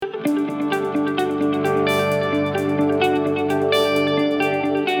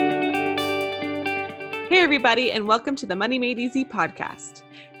everybody, and welcome to the Money Made Easy podcast.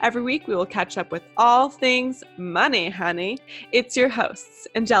 Every week, we will catch up with all things money, honey. It's your hosts,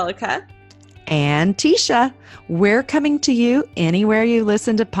 Angelica and Tisha. We're coming to you anywhere you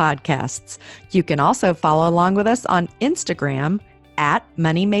listen to podcasts. You can also follow along with us on Instagram at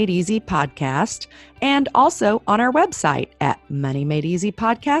Money Made Easy Podcast and also on our website at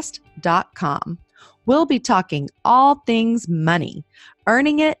moneymadeeasypodcast.com. We'll be talking all things money,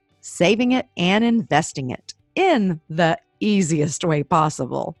 earning it, saving it, and investing it in the easiest way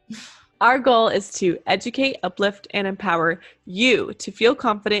possible. Our goal is to educate, uplift, and empower you to feel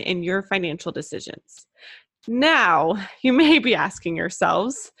confident in your financial decisions. Now, you may be asking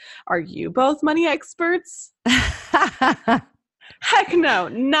yourselves, are you both money experts? Heck no,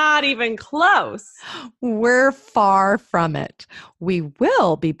 not even close. We're far from it. We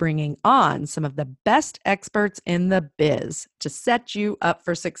will be bringing on some of the best experts in the biz to set you up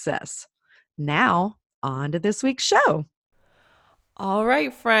for success. Now, on to this week's show. All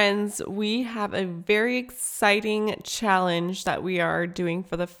right, friends, we have a very exciting challenge that we are doing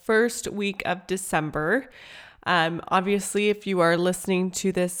for the first week of December. Obviously, if you are listening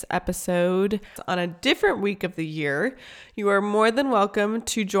to this episode on a different week of the year, you are more than welcome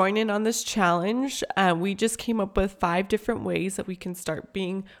to join in on this challenge. We just came up with 5 different ways that we can start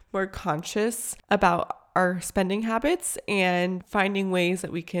being more conscious about our spending habits and finding ways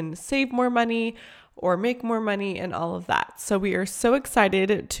that we can save more money or make more money and all of that. So we are so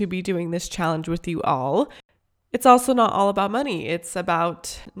excited to be doing this challenge with you all. It's also not all about money. It's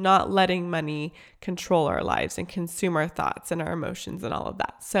about not letting money control our lives and consume our thoughts and our emotions and all of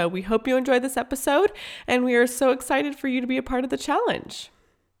that. So we hope you enjoyed this episode, and we are so excited for you to be a part of the challenge.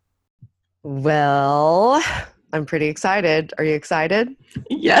 Well, I'm pretty excited. Are you excited?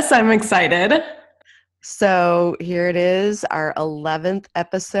 Yes, I'm excited. So here it is, our 11th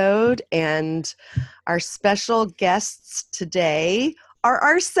episode, and our special guests today are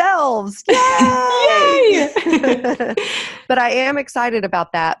ourselves. Yay! Yay! But I am excited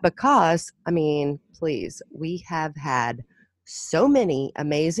about that because, please, we have had so many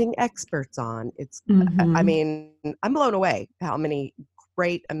amazing experts on. I'm blown away how many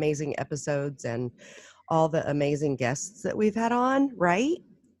great, amazing episodes and all the amazing guests that we've had on, right?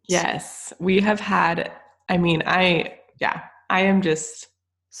 Yes, we have had, I am just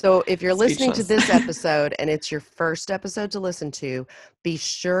So if you're listening to speechless. this episode and it's your first episode to listen to, be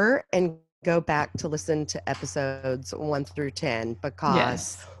sure and go back to listen to episodes 1 through 10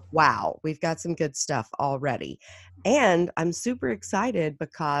 because, wow, we've got some good stuff already. And I'm super excited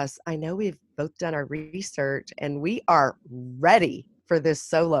because I know we've both done our research and we are ready for this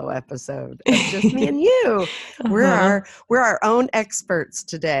solo episode of just me and you. We're our own experts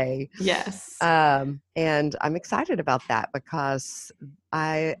today. Yes. And I'm excited about that because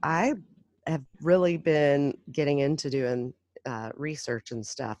I have really been getting into doing research and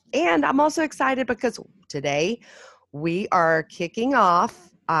stuff. And I'm also excited because today we are kicking off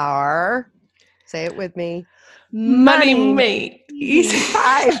our, say it with me, Money Made Easy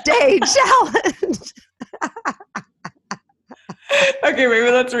 5-day challenge. Okay,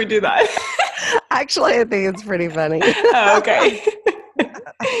 maybe let's redo that. Actually, I think it's pretty funny. Oh, okay.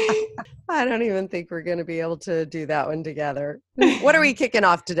 I don't even think we're going to be able to do that one together. What are we kicking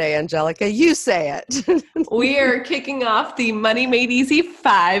off today, Angelica? You say it. We are kicking off the Money Made Easy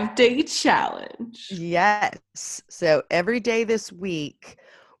 5-day challenge. Yes. So every day this week,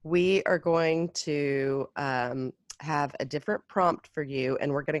 we are going to have a different prompt for you,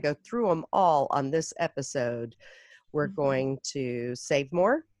 and we're going to go through them all on this episode. We're going to save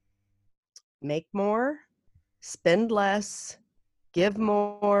more, make more, spend less, give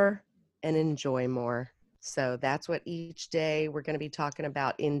more, and enjoy more. So that's what each day we're going to be talking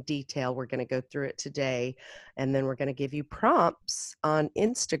about in detail. We're going to go through it today, and then we're going to give you prompts on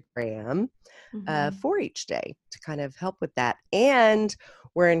Instagram for each day to kind of help with that. And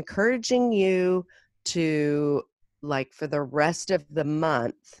we're encouraging you to, like, for the rest of the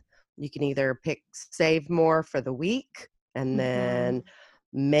month, you can either pick save more for the week and then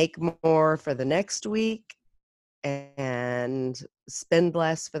make more for the next week and spend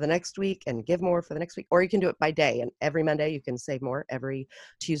less for the next week and give more for the next week, or you can do it by day. And every Monday you can save more. Every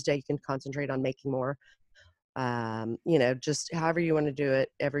Tuesday you can concentrate on making more. Just however you want to do it.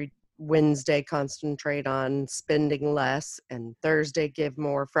 Every Wednesday concentrate on spending less, and Thursday give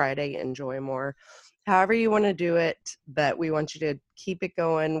more, Friday enjoy more. However you want to do it, but we want you to keep it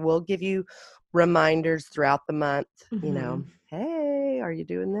going. We'll give you reminders throughout the month, hey, are you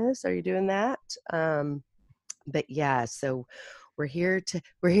doing this? Are you doing that? But yeah, so we're here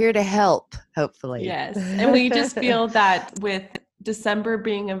to help, hopefully. Yes. And we just feel that with December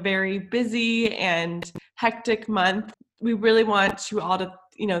being a very busy and hectic month. We really want you all to,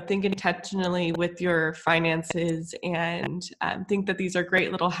 think intentionally with your finances and think that these are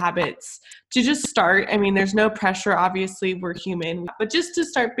great little habits to just start. I mean, there's no pressure. Obviously, we're human, but just to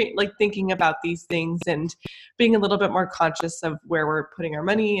start thinking about these things and being a little bit more conscious of where we're putting our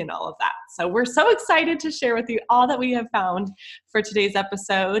money and all of that. So we're so excited to share with you all that we have found for today's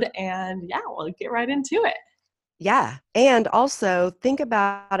episode. And yeah, we'll get right into it. Yeah. And also think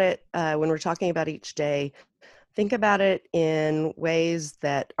about it when we're talking about each day. Think about it in ways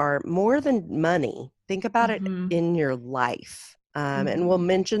that are more than money. Think about it in your life. And we'll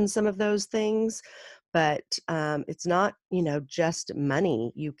mention some of those things, but it's not, just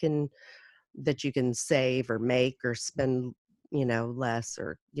money that you can save or make or spend, less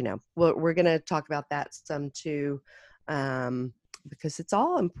or, we're going to talk about that some too, because it's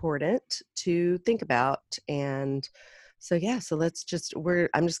all important to think about. And so, yeah, so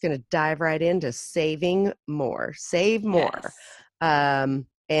I'm just going to dive right into saving more, save more. Yes.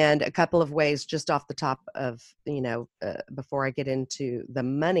 And a couple of ways just off the top of, before I get into the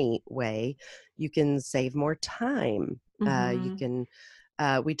money way, you can save more time. You can,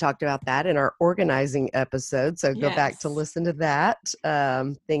 we talked about that in our organizing episode. So go back to listen to that.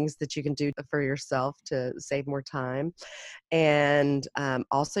 Things that you can do for yourself to save more time. And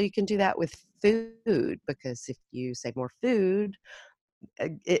also you can do that with food, because if you save more food,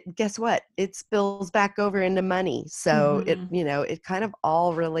 guess what? It spills back over into money. So it kind of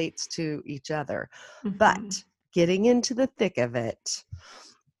all relates to each other. But getting into the thick of it,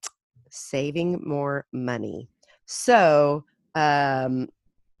 saving more money. So I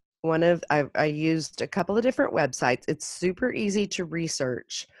used a couple of different websites. It's super easy to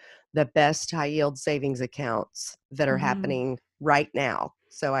research the best high yield savings accounts that are happening right now.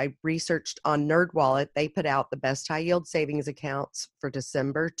 So I researched on NerdWallet. They put out the best high yield savings accounts for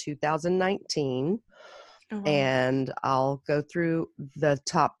December 2019. Oh, wow. And I'll go through the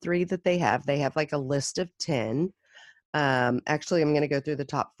top 3 that they have. They have like a list of 10. Actually, I'm going to go through the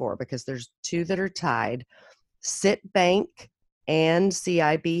top 4 because there's 2 that are tied. Citibank and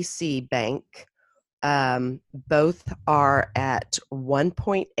CIBC Bank. Both are at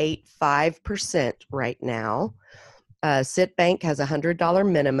 1.85% right now. Citibank has a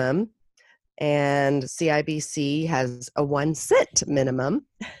 $100 minimum, and CIBC has a 1 cent minimum.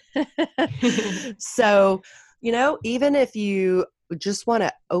 So, even if you just want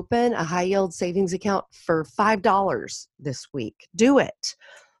to open a high yield savings account for $5 this week, do it,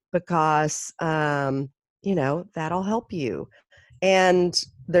 because, that'll help you. And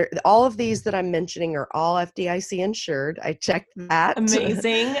all of these that I'm mentioning are all FDIC insured. I checked that.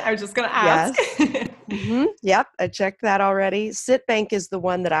 Amazing. I was just going to ask. Yes. Yep, I checked that already. Citibank is the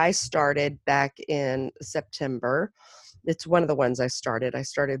one that I started back in September. It's one of the ones I started. I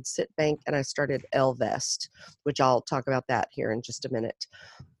started Citibank and I started Ellevest, which I'll talk about that here in just a minute.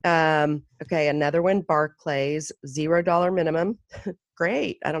 Okay, another one, Barclays, $0 minimum.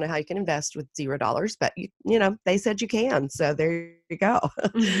 Great. I don't know how you can invest with $0, but they said you can. So there you go.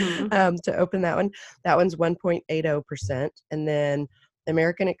 To open that one. That one's 1.80%. And then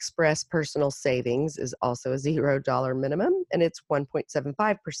American Express Personal Savings is also a $0 minimum, and it's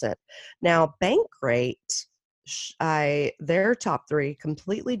 1.75%. Now, Bankrate, their top 3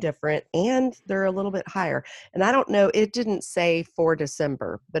 completely different, and they're a little bit higher. And I don't know, it didn't say for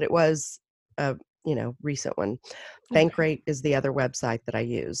December, but it was a recent one. Bankrate is the other website that I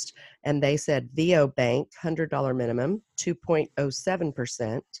used, and they said VO Bank, $100 minimum,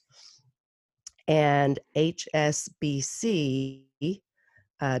 2.07%, and HSBC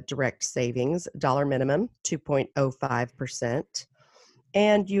Direct Savings, dollar minimum, 2.05%,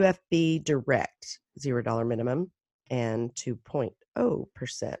 and UFB Direct, $0 minimum, and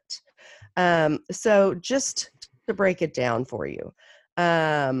 2.0%. So just to break it down for you,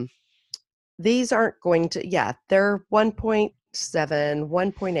 these aren't going to, they're 1.7,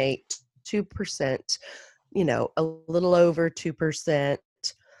 1.8, 2%, a little over 2%.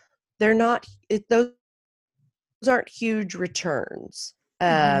 They're not, those aren't huge returns.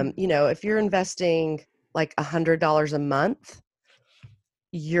 If you're investing like $100 a month,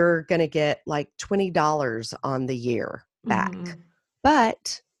 you're going to get like $20 on the year back.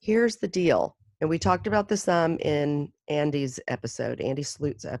 But here's the deal. And we talked about this in Andy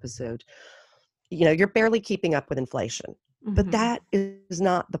Slut's episode. You're barely keeping up with inflation, but that is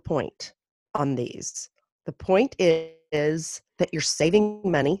not the point on these. The point is that you're saving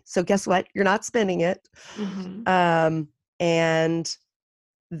money. So guess what? You're not spending it. And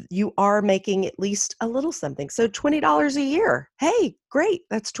you are making at least a little something. So $20 a year. Hey, great.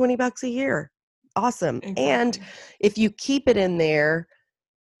 That's $20 a year. Awesome. Exactly. And if you keep it in there,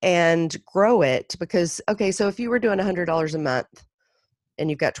 and grow it because, okay, so if you were doing $100 a month and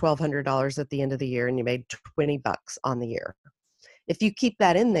you've got $1,200 at the end of the year and you made $20 on the year, if you keep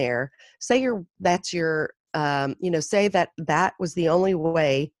that in there, say that's your, say that was the only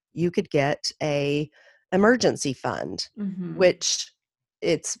way you could get a emergency fund, which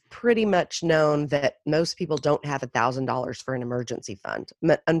it's pretty much known that most people don't have $1,000 for an emergency fund.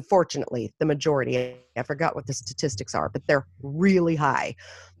 Unfortunately, the majority, I forgot what the statistics are, but they're really high.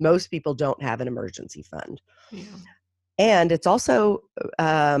 Most people don't have an emergency fund. Yeah. And it's also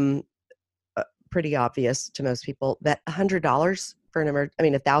pretty obvious to most people that $100 for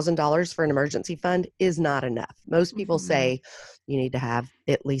 $1,000 for an emergency fund is not enough. Most people say you need to have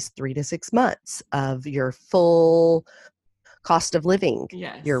at least 3 to 6 months of your full cost of living,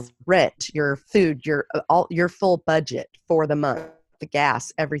 your rent, your food, your full budget for the month, the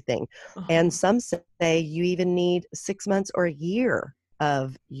gas, everything. And some say you even need 6 months or a year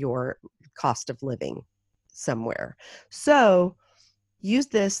of your cost of living somewhere. So use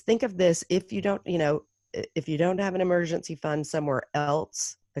this, think of this, if you don't have an emergency fund somewhere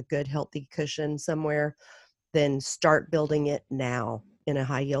else, a good healthy cushion somewhere, then start building it now in a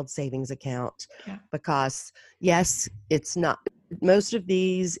high yield savings account. Because yes, it's not, most of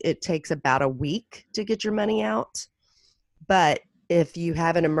these, it takes about a week to get your money out. But if you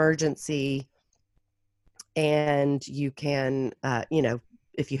have an emergency and you can,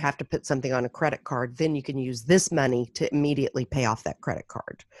 if you have to put something on a credit card, then you can use this money to immediately pay off that credit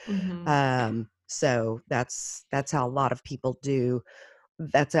card. So that's how a lot of people do.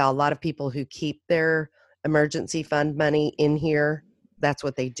 That's how a lot of people who keep their emergency fund money in here, that's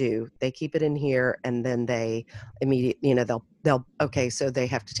what they do. They keep it in here and then they immediately, so they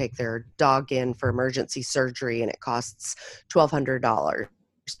have to take their dog in for emergency surgery and it costs $1,200.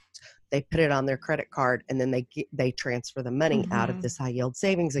 They put it on their credit card and then they transfer the money out of this high yield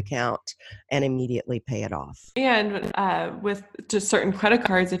savings account and immediately pay it off. And with just certain credit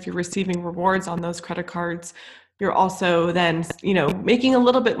cards, if you're receiving rewards on those credit cards, you're also then, making a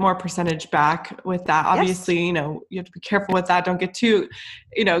little bit more percentage back with that. Obviously, you have to be careful with that. Don't get too,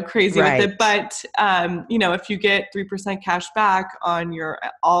 crazy with it. But, if you get 3% cash back on your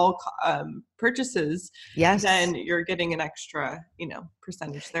all purchases, then you're getting an extra,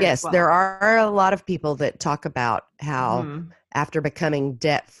 percentage there. Yes, as well. There are a lot of people that talk about how after becoming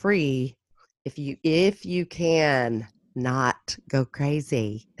debt free, if you can not go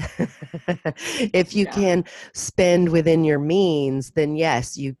crazy, if you can spend within your means, then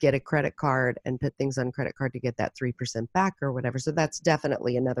yes, you get a credit card and put things on credit card to get that 3% back or whatever. So that's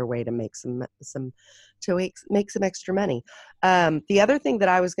definitely another way to make some extra money. The other thing that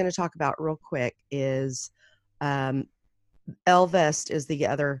I was going to talk about real quick is Ellevest is the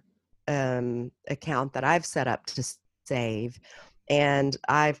other account that I've set up to save. And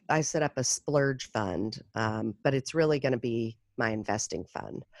I set up a splurge fund, but it's really going to be my investing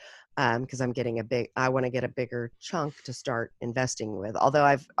fund because I want to get a bigger chunk to start investing with. Although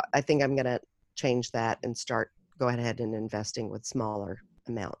I think I'm going to change that and go ahead and investing with smaller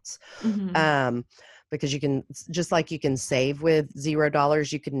amounts. Because you can, just like you can save with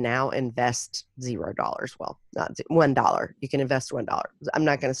 $0, you can now invest $0. Well, not $1. You can invest $1. I'm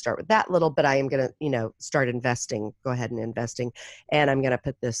not going to start with that little, but I am going to, start investing, go ahead and investing. And I'm going to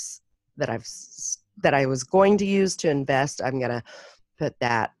put this that I was going to use to invest. I'm going to put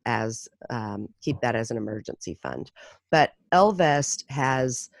that as, keep that as an emergency fund. But Ellevest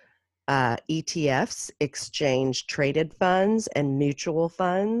has ETFs, exchange traded funds, and mutual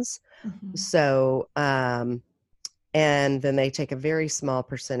funds. So, and then they take a very small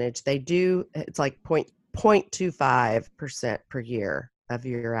percentage. It's like 0.25% per year of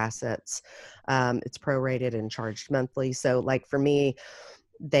your assets. It's prorated and charged monthly. So like for me,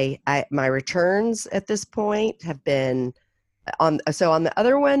 my returns at this point have been on the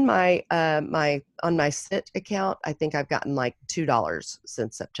other one, on my SIT account, I think I've gotten like $2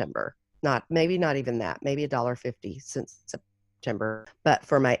 since September. Maybe not even that, maybe $1.50 since September. But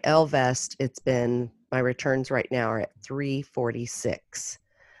for my Ellevest, my returns right now are at 346.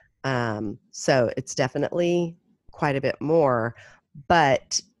 So it's definitely quite a bit more,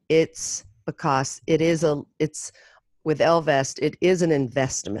 but it's because with Ellevest, it is an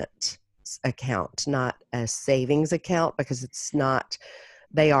investment account, not a savings account, because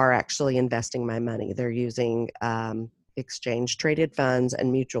they are actually investing my money. They're using exchange traded funds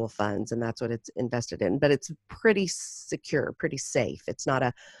and mutual funds, and that's what it's invested in. But it's pretty secure, pretty safe. It's not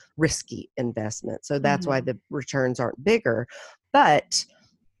a risky investment. So that's why the returns aren't bigger, but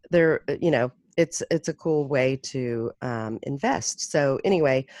they're, it's a cool way to invest. So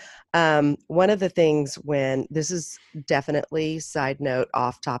anyway, One of the things when this is definitely side note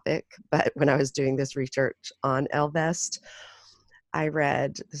off topic, but when I was doing this research on Ellevest, I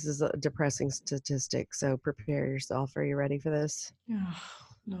read this is a depressing statistic. So prepare yourself. Are you ready for this? Oh,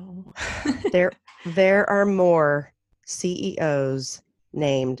 no. There, there are more CEOs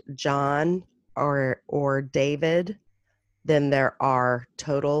named John or David than there are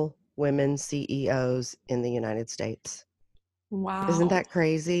total women CEOs in the United States. Isn't Wow. that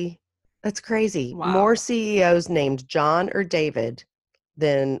crazy? That's crazy. More Wow. CEOs named John or David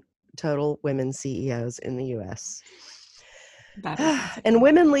than total women CEOs in the US. That is And insane.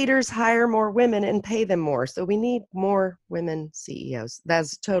 women leaders hire more women and pay them more. So we need more women CEOs.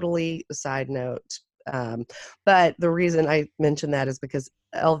 That's totally a side note. But the reason I mention that is because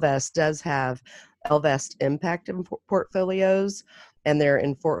Ellevest does have Ellevest Impact portfolios, and they're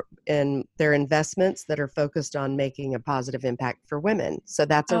in their investments that are focused on making a positive impact for women. So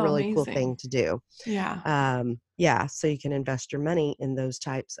that's a Oh, really cool thing amazing. to do. Yeah. Yeah, so you can invest your money in those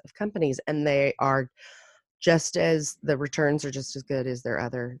types of companies, and they are just as the returns are just as good as their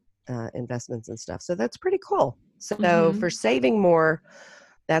other investments and stuff. So that's pretty cool. So Mm-hmm. for saving more,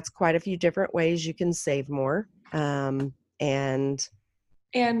 that's quite a few different ways you can save more. And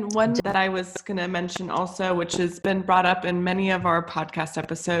And one that I was going to mention also, which has been brought up in many of our podcast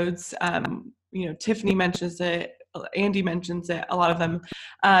episodes, Tiffany mentions it, Andy mentions it, a lot of them,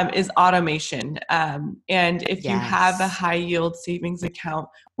 is automation. And if you have a yes, high yield savings account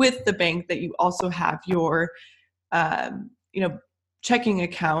with the bank, that you also have your, um, you know, checking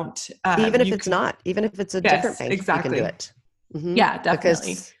account, even if you it's can, not, even if it's a different yes, bank, you can do exactly. it. Mm-hmm. Yeah,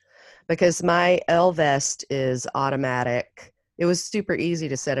 definitely. Because my Ellevest is automatic. It was super easy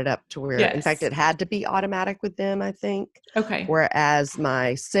to set it up to where, in fact, Yes. it had to be automatic with them, I think. Okay. Whereas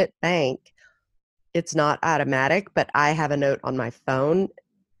my Sit Bank, it's not automatic, but I have a note on my phone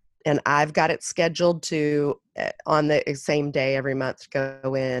and I've got it scheduled to on the same day every month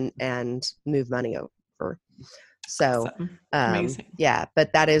go in and move money over. So, Awesome. Amazing. yeah,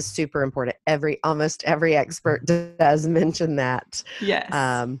 but that is super important. Almost every expert does mention that. Yes.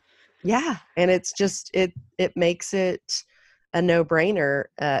 Um, yeah, and it's just it makes it a no-brainer,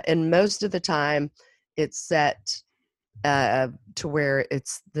 and most of the time it's set to where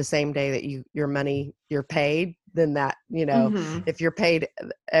it's the same day that you're paid, then that, Mm-hmm. if you're paid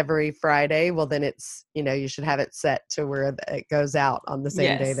every Friday, well, then it's, you should have it set to where it goes out on the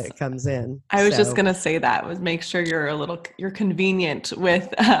same day that Yes. it comes in. I was just So gonna say that was make sure you're convenient with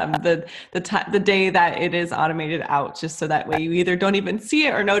the day that it is automated out, just so that way you either don't even see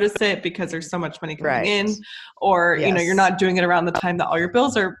it or notice it because there's so much money coming right. in, or you're Yes. not doing it around the time that all your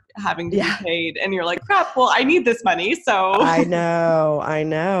bills are having to be Yeah. paid, and you're like, crap. Well, I need this money, so I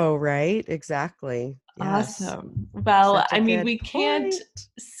know, right? Exactly. Yes. awesome. Well, Such a I mean, good we can't point.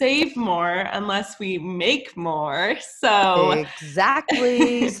 save more unless we make more. So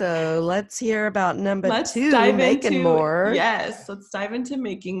Exactly. So let's hear about number let's 2, dive making into, more. yes, let's dive into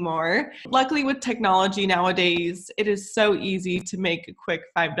making more. Luckily, with technology nowadays, it is so easy to make a quick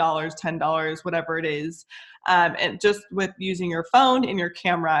 $5, $10, whatever it is. And just with using your phone and your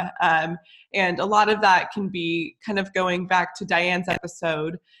camera. And a lot of that can be kind of going back to Diane's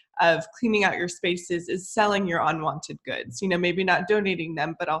episode of cleaning out your spaces, is selling your unwanted goods. Maybe not donating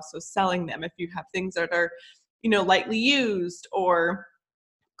them, but also selling them if you have things that are, lightly used, or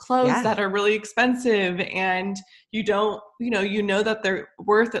clothes Yeah. that are really expensive, and you know that they're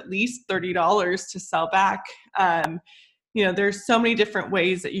worth at least $30 to sell back. There's so many different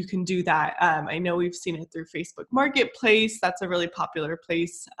ways that you can do that. I know we've seen it through Facebook Marketplace. That's a really popular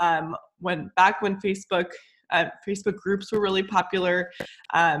place. When Facebook groups were really popular.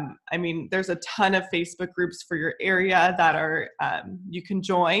 There's a ton of Facebook groups for your area that are you can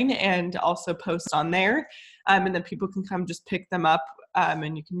join and also post on there, and then people can come just pick them up,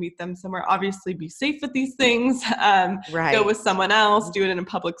 and you can meet them somewhere. Obviously, be safe with these things. Go with Right. someone else. Do it in a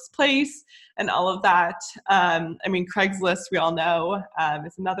public place, and all of that. Craigslist, we all know,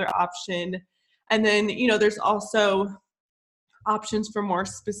 is another option. And then, there's also options for more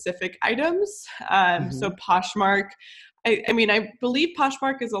specific items. So Hmm. Poshmark, I believe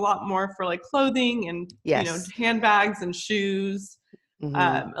Poshmark is a lot more for like clothing and, Yes. handbags and shoes. Hmm.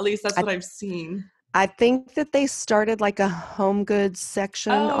 At least that's I what I've seen. I think that they started like a home goods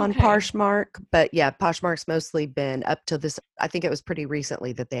section Oh, on okay. Poshmark, but yeah, Poshmark's mostly been up to this. I think it was pretty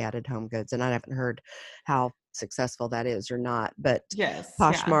recently that they added home goods, and I haven't heard how successful that is or not. But Yes.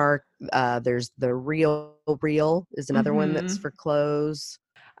 Yeah. Poshmark, there's the Real is another one that's Mm-hmm. for clothes.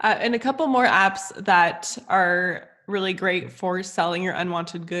 And a couple more apps that are really great for selling your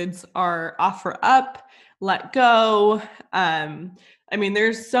unwanted goods are OfferUp, let go. I mean,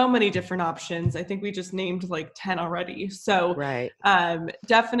 there's so many different options. I think we just named like 10 already. So Right.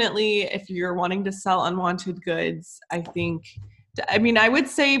 definitely if you're wanting to sell unwanted goods, I mean, I would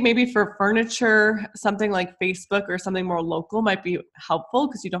say maybe for furniture, something like Facebook or something more local might be helpful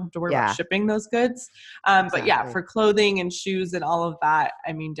because you don't have to worry about Yeah, shipping those goods. But yeah, exactly. for clothing and shoes and all of that,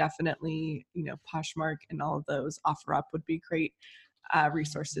 I mean, definitely, Poshmark and all of those OfferUp would be great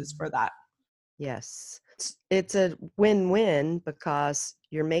resources for that. Yes. It's a win-win because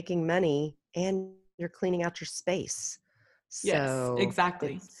you're making money and you're cleaning out your space. Yes, So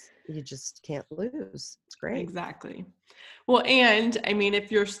exactly. it's you just can't lose. It's great. Exactly. Well, and I mean,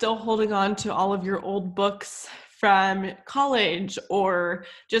 if you're still holding on to all of your old books from college or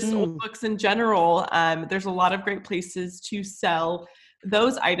just old Mm, books in general, there's a lot of great places to sell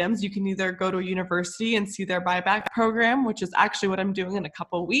those items. You can either go to a university and see their buyback program, which is actually what I'm doing in a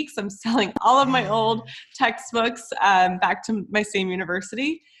couple of weeks. I'm selling all of my old textbooks back to my same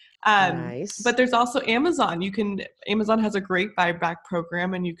university. nice. But there's also Amazon. Amazon has a great buyback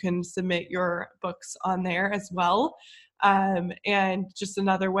program, and you can submit your books on there as well. And just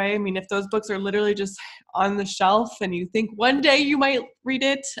another way, I mean, if those books are literally just on the shelf and you think one day you might read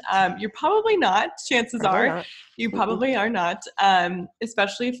it, you're probably not. Chances Probably are not. you Mm-mm. probably are not,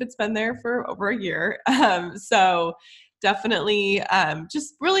 especially if it's been there for over a year. So definitely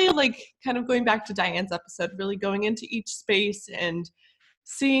just really like kind of going back to Diane's episode, really going into each space and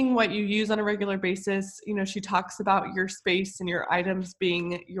seeing what you use on a regular basis. She talks about your space and your items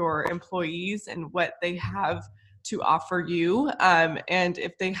being your employees and what they have to offer you. And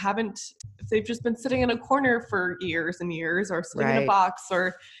if they've just been sitting in a corner for years and years, or sitting in a Right. box,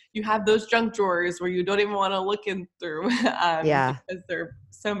 or you have those junk drawers where you don't even want to look in through Yeah. because they're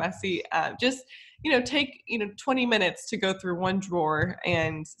so messy. Just take 20 minutes to go through one drawer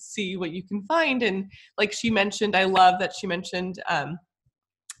and see what you can find. And like she mentioned, I love that she mentioned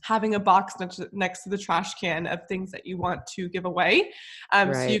having a box next to the trash can of things that you want to give away. So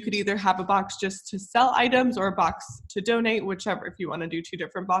you Right. could either have a box just to sell items or a box to donate, whichever, if you want to do two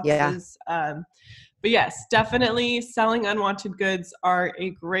different Yeah. boxes. But yes, definitely selling unwanted goods are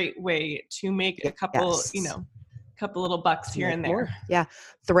a great way to make a Yes. couple little bucks To here make and more. there. Yeah.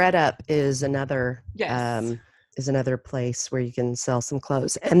 ThreadUp Yes. is another place where you can sell some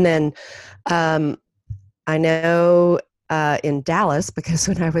clothes. And then um I know in Dallas, because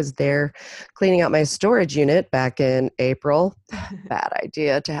when I was there cleaning out my storage unit back in April, bad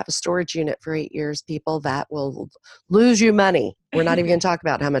idea to have a storage unit for 8 years, people. That will lose you money. We're not even going to talk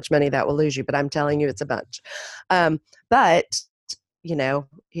about how much money that will lose you, but I'm telling you, it's a bunch. But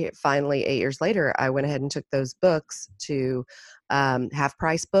finally, 8 years later, I went ahead and took those books to Half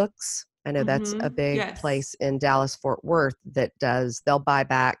Price Books. I know that's a big Yes. place in Dallas, Fort Worth they'll buy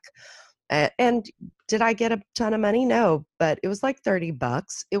back. And did I get a ton of money? No, but it was like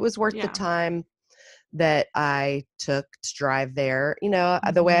 $30. It was worth the Yeah. time that I took to drive there.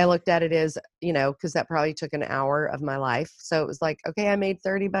 The way I Hmm. looked at it is, because that probably took an hour of my life. So it was like, okay, I made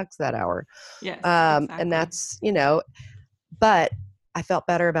 $30 that hour. Yes, And exactly. that's, but I felt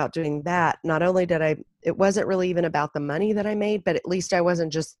better about doing that. Not only it wasn't really even about the money that I made, but at least I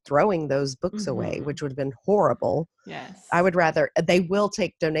wasn't just throwing those books away, Hmm. which would have been horrible. I Yes. would rather, they will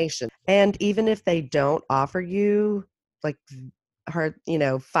take donations. And even if they don't offer you like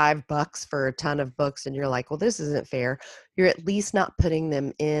 $5 for a ton of books and you're like, well, this isn't fair, you're at least not putting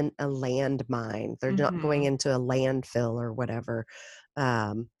them in a landmine. They're not going Hmm. into a landfill or whatever.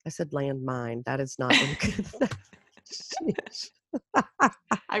 I said landmine. That is not a good.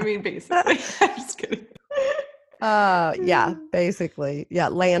 I mean, basically. I'm just kidding. Yeah, basically. Yeah,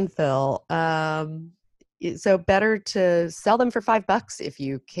 landfill. So better to sell them for $5 if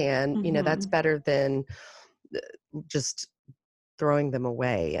you can. That's Hmm. better than just throwing them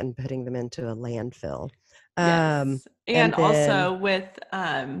away and putting them into a landfill. Yes. And And then also with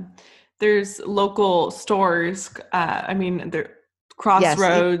there's local stores. I mean, there yes,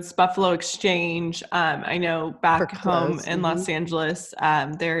 Crossroads, Buffalo Exchange. I know for back home clothes. in Los Angeles,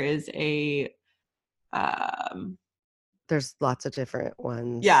 there is um, There's lots of different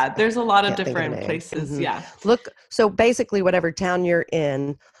ones. yeah, I there's a lot of can't think of the different name. places. Yeah. Look, so basically, whatever town you're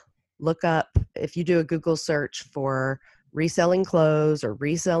in, look up, if you do a Google search for reselling clothes or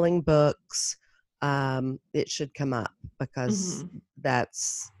reselling books, it should come up because Hmm.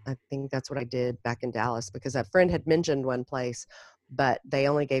 I think that's what I did back in Dallas, because a friend had mentioned one place, but they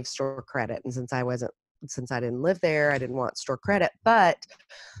only gave store credit. And since I didn't live there, I didn't want store credit. But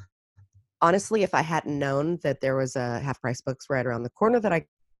honestly, if I hadn't known that there was a Half Price Books right around the corner that I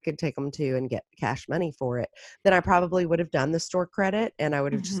could take them to and get cash money for it, then I probably would have done the store credit and I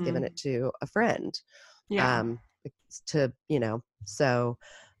would have just given Hmm. it to a friend. Yeah. to, so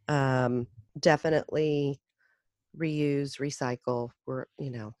um, definitely reuse, recycle,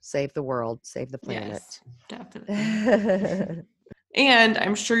 save the world, save the planet. Yes, definitely. And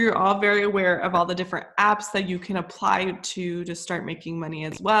I'm sure you're all very aware of all the different apps that you can apply to start making money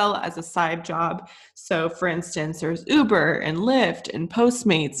as well as a side job. So, for instance, there's Uber and Lyft and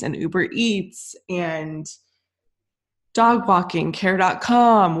Postmates and Uber Eats and dog walking,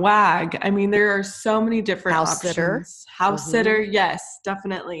 care.com, WAG. I mean, there are so many different House sitter. options. House Mm-hmm. sitter, yes,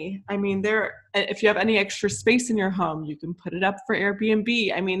 definitely. I mean, if you have any extra space in your home, you can put it up for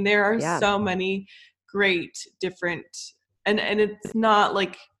Airbnb. I mean, there are Yeah. so many great different, and it's not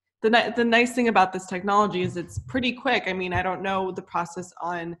like the nice thing about this technology is it's pretty quick. I mean, I don't know the process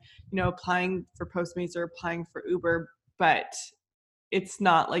on, applying for Postmates or applying for Uber, but it's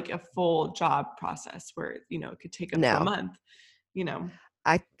not like a full job process where, it could take up to a No. month, you know.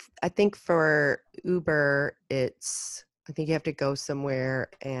 I I think for Uber, I think you have to go somewhere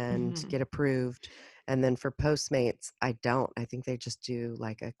and Mm-hmm. get approved. And then for Postmates, I don't. I think they just do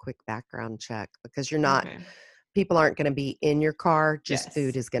like a quick background check because Okay. people aren't going to be in your car. Just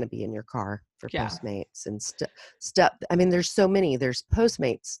food Yes. is going to be in your car for Yeah. Postmates and stuff. I mean, there's so many. There's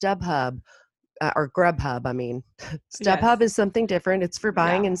Postmates, StubHub, or Grubhub. I mean, Yes. StubHub is something different. It's for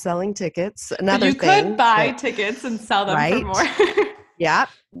buying Yeah. and selling tickets. But Another you could thing buy that, tickets and sell them for more. right?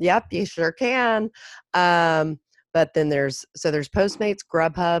 Yep, you sure can. Um, but then there's Postmates,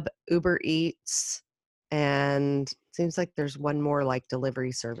 Grubhub, Uber Eats, and seems like there's one more like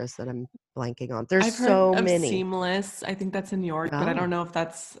delivery service that I'm blanking on. There's I've heard so of many. Seamless. I think that's in New York, but I don't Oh, know if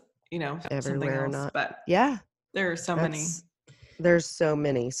that's, something everywhere or else. not. But Yeah, there are so many. that's there's so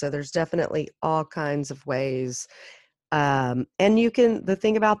many. So there's definitely all kinds of ways. And the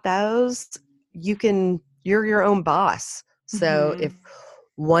thing about those, you're your own boss. So Mm-hmm. if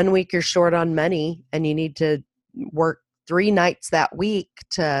one week you're short on money and you need to work 3 nights that week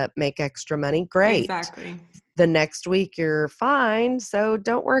to make extra money, great. Exactly. The next week you're fine. So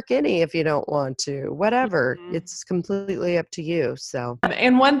don't work any if you don't want to, whatever. Mhm. It's completely up to you. So,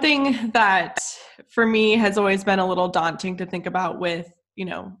 And one thing that for me has always been a little daunting to think about with,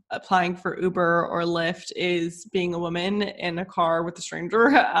 applying for Uber or Lyft is being a woman in a car with a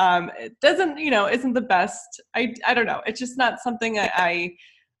stranger. It doesn't, isn't the best. I don't know. It's just not something I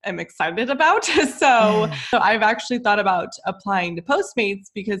am excited about. So I've actually thought about applying to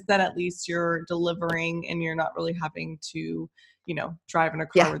Postmates because then at least you're delivering and you're not really having to, drive in a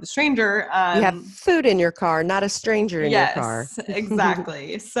car yeah, with a stranger. you have food in your car, not a stranger in your car. Yes,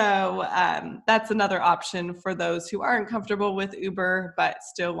 exactly. So that's another option for those who aren't comfortable with Uber, but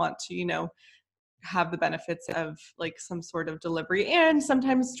still want to, have the benefits of like some sort of delivery. And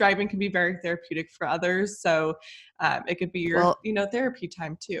sometimes driving can be very therapeutic for others. So it could be your, Well, therapy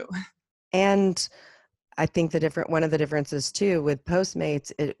time too. and I think one of the differences too with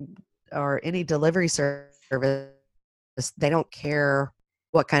Postmates or any delivery service, they don't care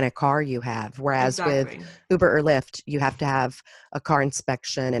what kind of car you have. Whereas with Exactly. Uber or Lyft, you have to have a car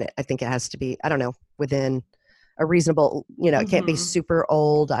inspection, and I think it has to be, I don't know, within a reasonable, it can't be Mm-hmm. super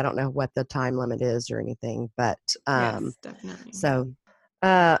old. I don't know what the time limit is or anything, but Yes, definitely. so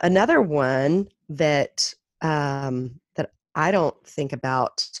another one that I don't think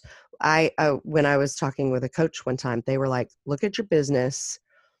about. When I was talking with a coach one time, they were like, "Look at your business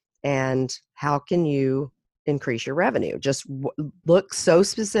and how can you increase your revenue? Just look so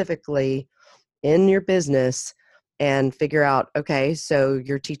specifically in your business and figure out, okay, so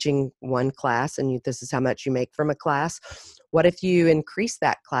you're teaching one class and this is how much you make from a class. What if you increase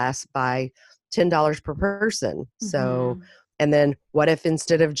that class by $10 per person? So, Mm-hmm. and then what if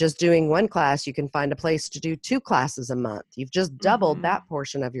instead of just doing one class, you can find a place to do 2 classes a month? You've just doubled Mm-hmm. that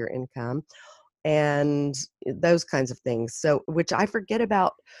portion of your income and those kinds of things. So, which I forget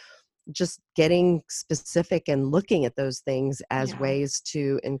about, just getting specific and looking at those things as Yeah. ways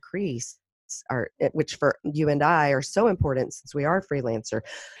to increase which for you and I are so important since we are freelancer.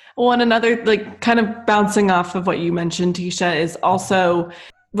 Well, and another, like, kind of bouncing off of what you mentioned, Tisha, is also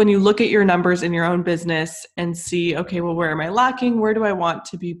when you look at your numbers in your own business and see, okay, well, where am I lacking? Where do I want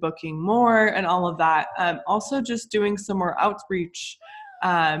to be booking more? And all of that. Also, just doing some more outreach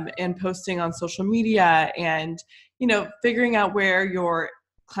and posting on social media and, figuring out where your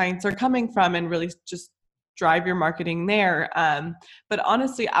clients are coming from and really just drive your marketing there. But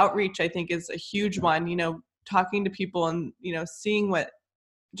honestly, outreach, I think, is a huge one, talking to people and, seeing what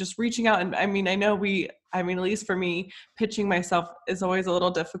just reaching out. And I mean, at least for me, pitching myself is always a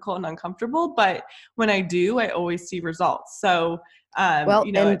little difficult and uncomfortable, but when I do, I always see results. So, Well,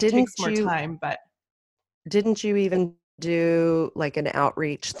 and it takes more time, but didn't you even do like an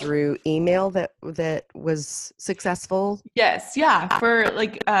outreach through email that was successful? Yes, yeah. For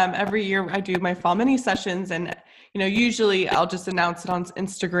like every year I do my fall mini sessions, and usually I'll just announce it on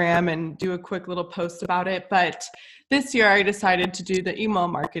Instagram and do a quick little post about it. But this year I decided to do the email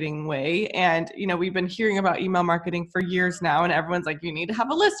marketing way. And we've been hearing about email marketing for years now, and everyone's like, you need to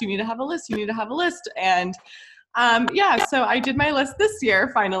have a list, you need to have a list, you need to have a list. And yeah, so I did my list this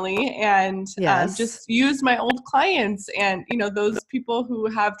year finally, and Yes. just used my old clients and those people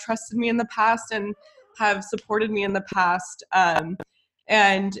who have trusted me in the past and have supported me in the past. And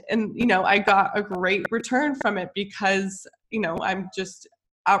I got a great return from it because I'm just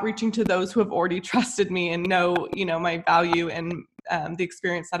outreaching to those who have already trusted me and know my value and the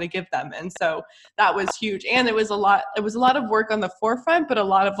experience that I give them. And so that was huge. And it was a lot of work on the forefront, but a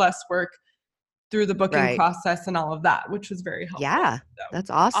lot of less work through the booking Right. process and all of that, which was very helpful. Yeah, So that's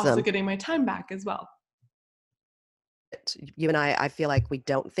also awesome. getting my time back as well. You and I feel like we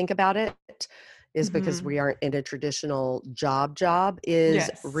don't think about it is because Mm-hmm. we aren't in a traditional job is Yes.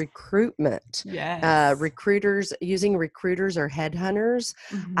 recruitment. Yes. Recruiters, using recruiters or headhunters.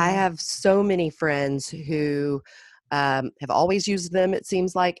 I Mm-hmm. have so many friends who have always used them, it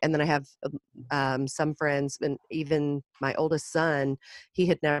seems like. And then I have some friends, and even my oldest son, he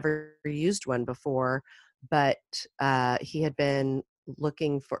had never used one before, but he had been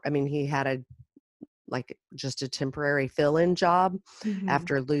looking for, I mean, he had a like just a temporary fill-in job Mm-hmm.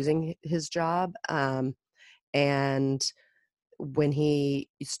 after losing his job. And when he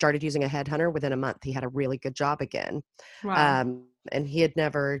started using a headhunter, within a month, he had a really good job again. Wow. And he had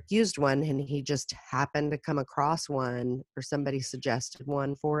never used one, and he just happened to come across one, or somebody suggested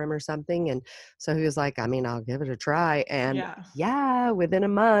one for him or something. And so he was like, I mean, I'll give it a try. And Yeah. yeah, within a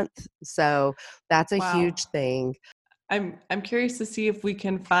month. So that's a Wow. huge thing. I'm curious to see if we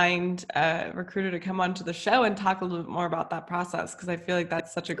can find a recruiter to come onto the show and talk a little bit more about that process, because I feel like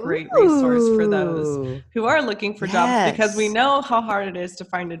that's such a great resource for those Ooh, who are looking for jobs, because we yes. know how hard it is to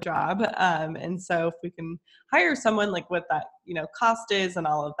find a job. And so if we can hire someone, like what that cost is and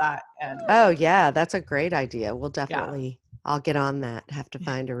all of that, and Oh, yeah, that's a great idea. We'll yeah. definitely I'll get on that. Have to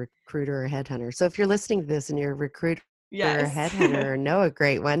find a recruiter or recruiter. So if you're listening to this and you're a recruiter or a Yes. headhunter or know a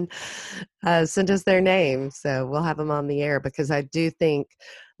great one, send us their name so we'll have them on the air, because I do think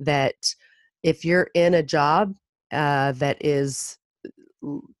that if you're in a job that is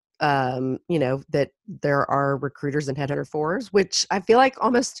that there are recruiters and headhunter fors, which I feel like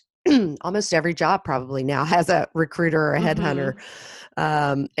almost almost every job probably now has a recruiter or a headhunter.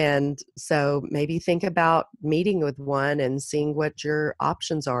 Mm-hmm. And so maybe think about meeting with one and seeing what your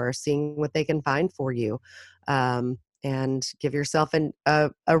options are, seeing what they can find for you. And give yourself a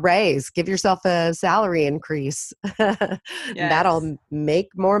raise, give yourself a salary increase. Yes. That'll make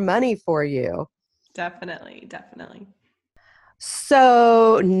more money for you. Definitely. Definitely.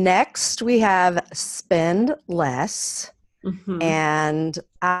 So next we have spend less. Mm-hmm. And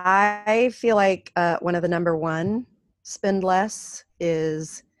I feel like one of the number one spend less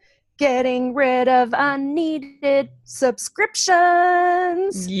is getting rid of unneeded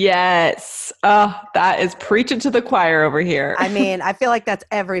subscriptions. Yes. Oh, that is preaching to the choir over here. I mean, I feel like that's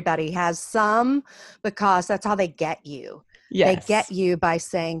everybody has some, because that's how they get you. They get Yes. you by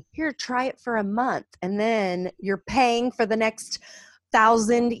saying, here, try it for a month. And then you're paying for the next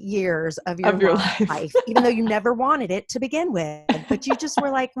 1,000 years of your Of your life. life, even though you never wanted it to begin with. But you just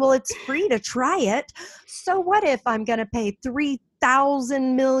were like, well, it's free to try it. So what if I'm going to pay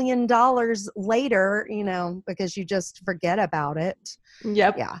 $3,000 million later, because you just forget about it?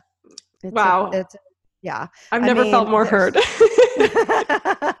 Yep. Yeah. Wow. Yeah. I've I never felt mean, more heard. there's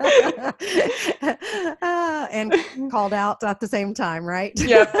and called out at the same time, right?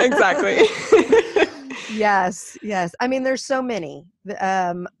 Yep, exactly. Yes, yes. I mean, there's so many.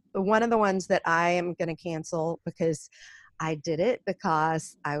 One of the ones that I am going to cancel, because I did it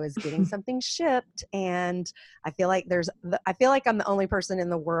because I was getting something shipped, and I feel like I'm the only person in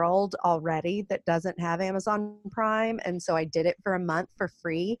the world already that doesn't have Amazon Prime, and so I did it for a month for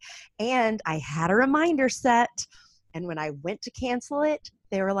free, and I had a reminder set, and when I went to cancel it,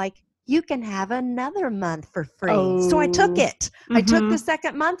 they were like, you can have another month for free. So I took Oh. it. I took the Mm-hmm.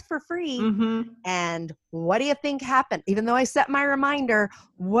 second month for free. Mm-hmm. And what do you think happened? Even though I set my reminder,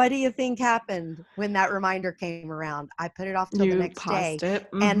 what do you think happened when that reminder came around? I put it off till the You next day. paused it.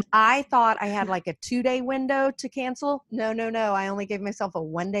 Mm-hmm. And I thought I had like a 2-day window to cancel. No, no, no. I only gave myself a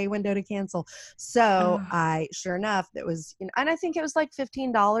 1-day window to cancel. So Oh. sure enough, that was, and I think it was like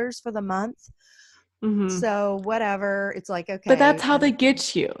 $15 for the month. Mhm. So whatever. It's like, But that's okay. how they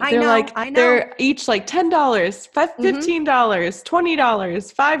get you. I They're know. like, I know. they're each like $10, Hmm. $15,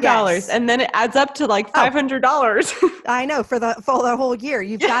 $20, $5, Yes. and then it adds up to like Oh, $500. I know, for the whole year.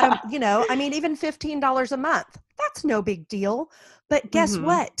 You've got Yeah. to, I mean, even $15 a month. That's no big deal. But guess Mhm.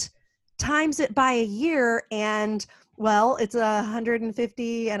 what? Times it by a year, and well, it's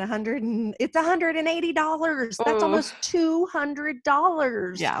 150 and 100 and it's $180. That's Oh, almost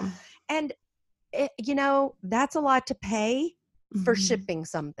 $200. yeah. And that's a lot to pay for Mhm. shipping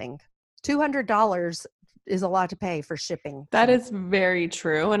something. $200 is a lot to pay for shipping That something. is very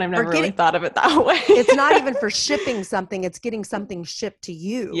true, and I've Or never really getting thought of it that way. It's not even for shipping something, it's getting something shipped to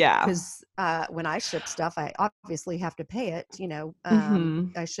you. Yeah. Because when I ship stuff, I obviously have to pay it.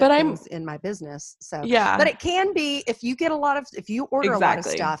 Mhm. I ship But I'm things in my business. So, but yeah, it can be, if you order a lot of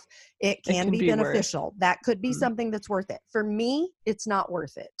exactly. stuff, it It can can be be worth. beneficial. That could be Mhm. something that's worth it. For me, it's not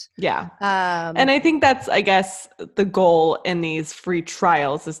worth it. Yeah. Um, And I think that's, I guess, the goal in these free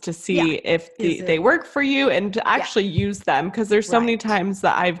trials is to yeah. see if Is they it? work for you and to Yeah. actually use them. Because there's so many Right. times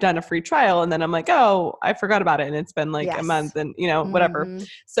that I've done a free trial and then I'm like, oh, I forgot about it. And it's been like a Yes. month and, whatever. Hmm.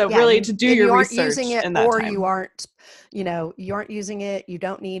 So Yeah, really to do and your you aren't using research it, in that or you time. aren't, you aren't using it. You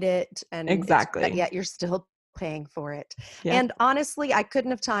don't need it, but Exactly. yet you're still paying for it. Yep. And honestly, I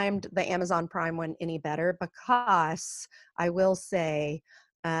couldn't have timed the Amazon Prime one any better, because I will say,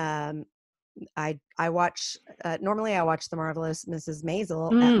 um, I watch normally I watch The Marvelous Mrs.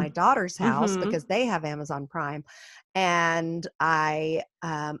 Maisel at my Mm. daughter's house Mm-hmm. because they have Amazon Prime, and I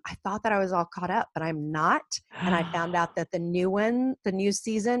thought that I was all caught up, but I'm not. And I found out that the new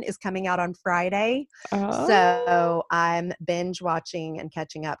season is coming out on Friday, Oh. so I'm binge watching and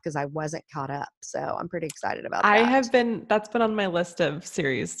catching up because I wasn't caught up. So I'm pretty excited about that. That's been on my list of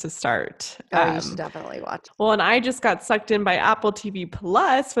series to start. Oh, you should definitely watch. Well, and I just got sucked in by Apple TV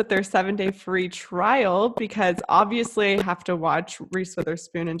Plus with their 7-day free trial because obviously I have to watch Reese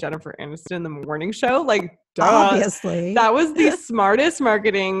Witherspoon and Jennifer Aniston in the morning show. Like, duh. Obviously. That was the smartest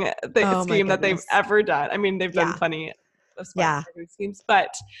marketing Oh my scheme that they've goodness. ever done. I mean, they've done Yeah. plenty of smart Yeah. marketing schemes,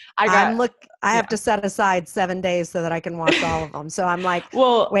 but I I yeah. have to set aside 7 days so that I can watch all of them. So I'm like,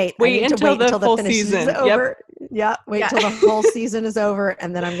 Well, wait, I wait need to until wait the until the full finish is season. Yep. over. Yeah. Wait Yeah. till the whole season is over,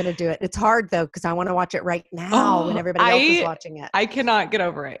 and then I'm going to do it. It's hard though, because I want to watch it right now when Oh, everybody else is watching it. I cannot get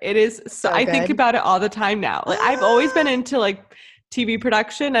over it. It is so So I think good. about it all the time now. Like I've always been into like TV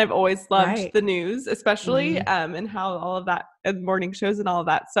production. I've always loved Right. the news, especially Mhm. and how all of that and morning shows and all of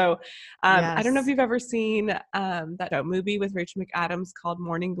that. So I don't know if Yes. you've ever seen that movie with Rachel McAdams called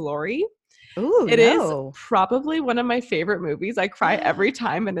Morning Glory. Ooh, It is no. probably one of my favorite movies. I cry every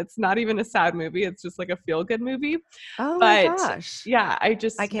time, and it's not even a sad movie. It's just like a feel-good movie. Oh my But gosh. yeah, I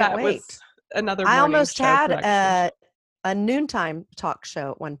can't that was wait. another I morning almost show had production. a noontime talk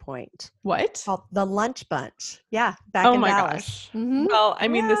show at one point What? called The Lunch Bunch. Yeah, back Oh in my Dallas. gosh. Hmm. Well, I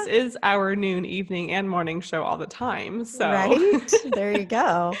mean, Yeah. this is our noon, evening, and morning show all the time. So Right? There you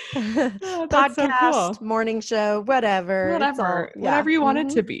go. oh, that's so Podcast, cool. morning show, whatever. It's all, Whatever, yeah. whatever you want it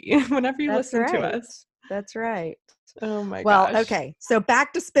Hmm. to be, whenever you That's listen to right. us. That's right. Oh my Well, gosh. okay. So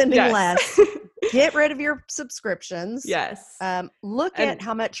back to spending Yes. less. Get rid of your subscriptions. Yes. Look And at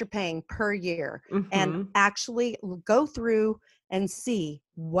how much you're paying per year, and mhm. actually go through and see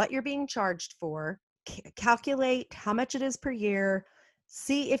what you're being charged for. Calculate how much it is per year.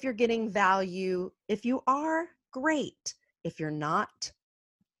 See if you're getting value. If you are, great. If you're not,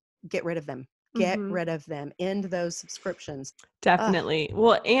 get rid of them. Get Mhm. rid of them. End those subscriptions. Ugh, Definitely.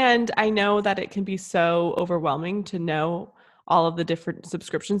 Well, and I know that it can be so overwhelming to know all of the different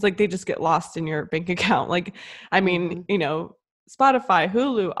subscriptions. Like they just get lost in your bank account. Like, I mean, mm-hmm. Spotify,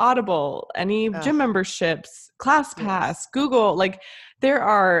 Hulu, Audible, any Ugh, gym memberships, ClassPass, yes. Google, like there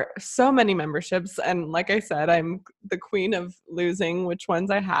are so many memberships. And like I said, I'm the queen of losing which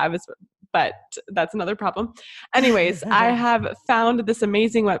ones I have but that's another problem. Anyways, I have found this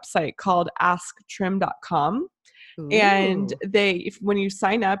amazing website called asktrim.com. And Ooh. when you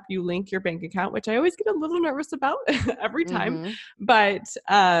sign up, you link your bank account, which I always get a little nervous about every time. Mm-hmm. But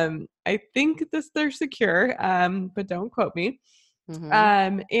I think they're secure, but don't quote me.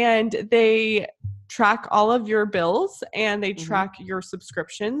 Mm-hmm. And they track all of your bills and they Mm-hmm. track your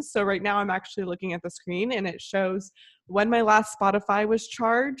subscriptions. So right now I'm actually looking at the screen and it shows when my last Spotify was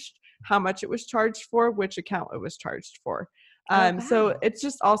charged, how much it was charged for, which account it was charged for. Oh, So wow. it's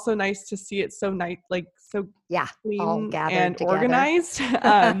just also nice to see it so nice, like so Yeah, all clean and gathered together. organized.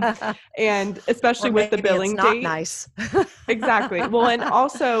 And Or especially with the maybe it's billing not date. nice. Exactly. Well, and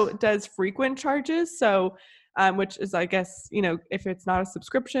also does frequent charges. So which is, I guess, if it's not a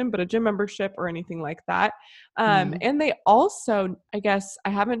subscription, but a gym membership or anything like that. Mhm. And they also, I guess, I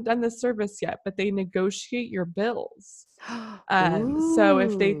haven't done this service yet, but they negotiate your bills. So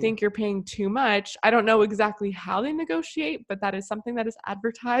if they Ooh. think you're paying too much, I don't know exactly how they negotiate, but that is something that is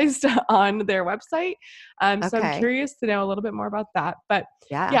advertised on their website. So I'm Okay. curious to know a little bit more about that. But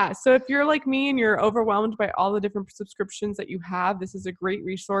Yeah. yeah, so if you're like me and you're overwhelmed by all the different subscriptions that you have, this is a great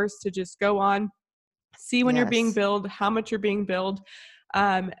resource to just go on, see when you're being Yes. billed, how much you're being billed.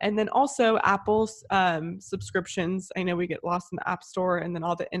 And then also Apple's subscriptions. I know we get lost in the App Store, and then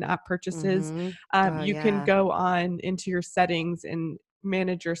all the in-app purchases. Mhm. Oh, You can yeah. go on into your settings and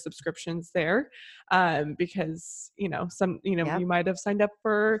manage your subscriptions there, because Yep. you might have signed up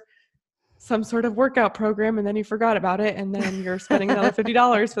for some sort of workout program and then you forgot about it, and then you're spending another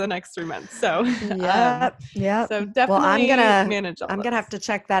 $50 for the next 3 months. So Yep, yep. so Well, definitely manage all I'm gonna have those. to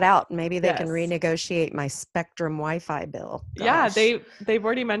check that out. Maybe they can Yes. renegotiate my Spectrum Wi-Fi bill. Yeah, Gosh, they've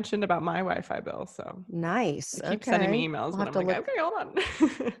already mentioned about my Wi-Fi bill, so nice. they keep sending Okay. me emails, We'll but have I'm to like, look. okay, hold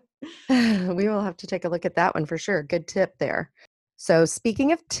on. We will have to take a look at that one for sure. Good tip there. So,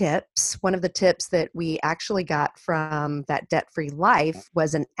 speaking of tips, one of the tips that we actually got from that debt-free life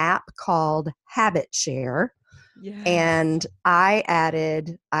was an app called Habit Share. Yes. And I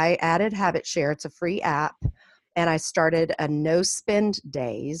added Habit Share. It's a free app, and I started a no spend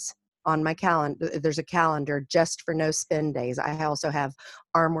days on my calendar. There's a calendar just for no spend days. I also have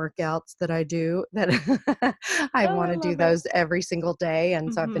arm workouts that I do that I Oh, want I to do love it. those every single day,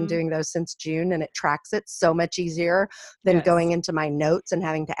 and so I've been Mhm. doing those since June, and it tracks it so much easier than going Yes. into my notes and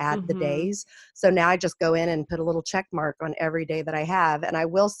having to add the Mhm. days. So now I just go in and put a little check mark on every day that I have, and I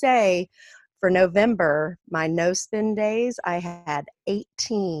will say for November, my no spend days, I had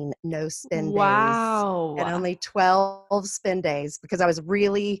 18 no spend days and Wow. only 12 spend days because I was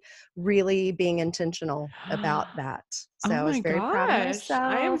really, really being intentional about that. So Oh I was my very proud of gosh.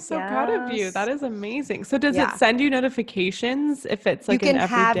 I am myself. so proud of you. That Yes. is amazing. So does it Yeah. send you notifications if it's You like an can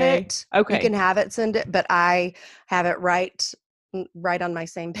have everyday? it you Okay. can have it send it, but I have it right on my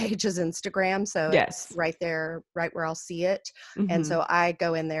same page as Instagram, so it's Yes. right there, right where I'll see it, and Mhm. so I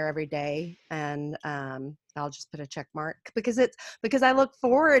go in there every day and, I'll just put a check mark because I look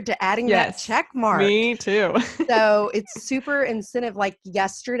forward to adding that Yes. check mark. Me too. So it's super incentive. Like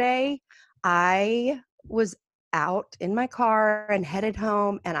yesterday, I was out in my car and headed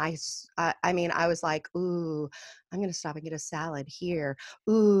home, and I mean, I was like, "Ooh, I'm gonna stop and get a salad here.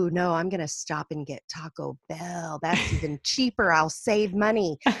 Ooh, no, I'm gonna stop and get Taco Bell. That's even cheaper. I'll save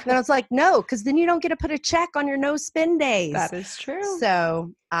money." And then I was like, "No, because then you don't get to put a check on your no spend days." That is true.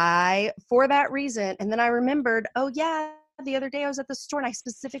 So for that reason, and then I remembered, oh yeah, the other day I was at the store and I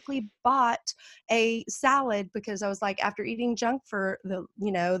specifically bought a salad because I was like, after eating junk for the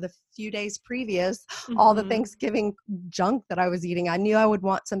few days previous, all the Mhm. Thanksgiving junk that I was eating, I knew I would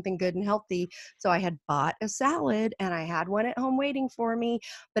want something good and healthy. So I had bought a salad and I had one at home waiting for me.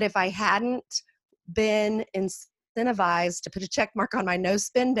 But if I hadn't been incentivized to put a check mark on my no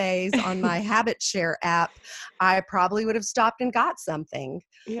spend days on my Habit Share app, I probably would have stopped and got something.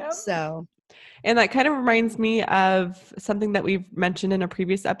 Yep. So, And that kind of reminds me of something that we've mentioned in a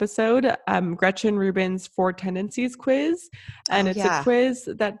previous episode, Gretchen Rubin's Four Tendencies quiz. And oh it's a yeah. quiz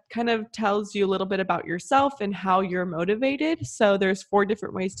that kind of tells you a little bit about yourself and how you're motivated. So there's four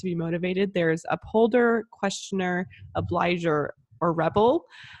different ways to be motivated. There's upholder, questioner, obliger, or rebel.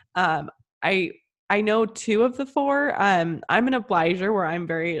 Um, I I know two of the four. I'm an obliger where I'm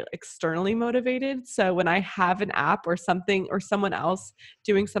very externally motivated. So when I have an app or something or someone else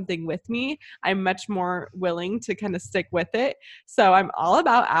doing something with me, I'm much more willing to kind of stick with it. So I'm all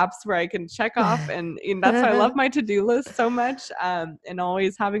about apps where I can check off, and that's why I love my to-do list so much. And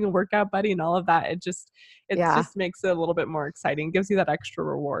always having a workout buddy and all of that. It Yeah. just makes it a little bit more exciting. Gives you that extra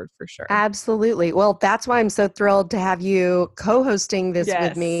reward for sure. Absolutely. Well, that's why I'm so thrilled to have you co-hosting this with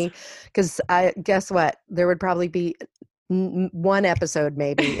Yes. me because I guess what? There would probably be one episode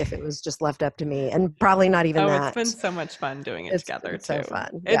maybe if it was just left up to me, and probably not even Oh, it's that. been so much fun doing it It's together been so too.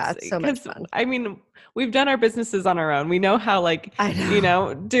 fun. Yeah, It's it's so much because fun. I mean, we've done our businesses on our own. We know how, like, I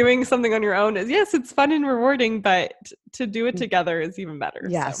know. doing something on your own is, yes, it's fun and rewarding, but to do it together is even better. So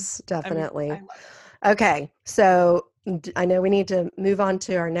Yes, I definitely. love it. Okay, so I know we need to move on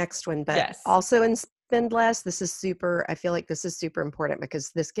to our next one, but Yes. also in spend less, this is super, I feel like this is super important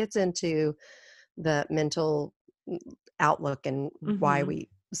because this gets into the mental outlook and why Hmm. we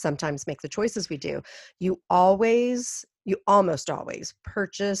sometimes make the choices we do. You almost always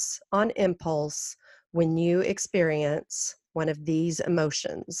purchase on impulse when you experience one of these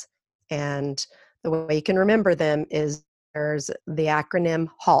emotions. And the way you can remember them is there's the acronym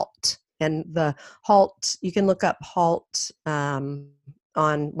HALT. And the HALT, you can look up HALT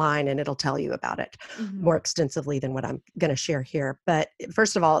online and it'll tell you about it more extensively than what I'm going to share here. But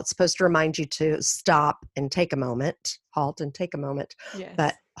first of all, it's supposed to remind you to stop and take a moment, halt and take a moment. Yes.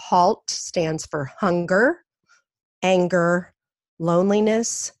 But HALT stands for hunger, anger,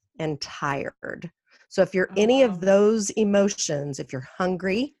 loneliness, and tired. So if you're any of those emotions, if you're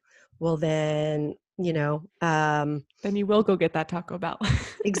hungry, well then, then you will go get that Taco Bell.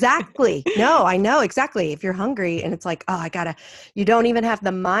 Exactly. No, I know exactly. If you're hungry and it's like, oh, you don't even have the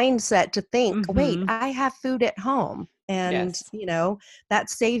mindset to think, wait, I have food at home. And,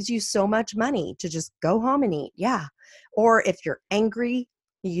 that saves you so much money to just go home and eat. Yeah. Or if you're angry,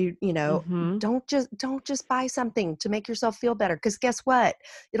 don't just buy something to make yourself feel better. Cause guess what?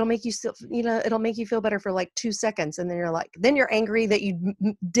 It'll make you it'll make you feel better for like 2 seconds. And then you're angry that you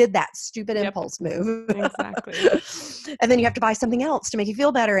did that stupid impulse move. Exactly. And then you have to buy something else to make you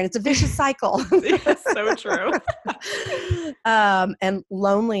feel better. And it's a vicious cycle. Yes, so true. And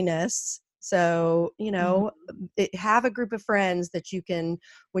loneliness. So, have a group of friends that you can,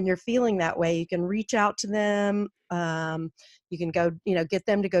 when you're feeling that way, you can reach out to them. You can go, get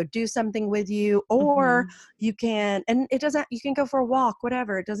them to go do something with you, or you can, and you can go for a walk,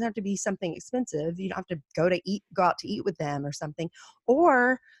 whatever. It doesn't have to be something expensive. You don't have to go out to eat with them or something,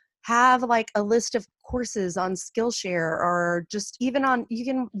 or have like a list of courses on Skillshare, or just even you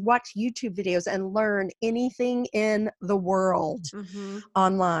can watch YouTube videos and learn anything in the world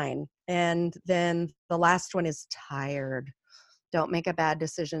online. And then the last one is tired. Don't make a bad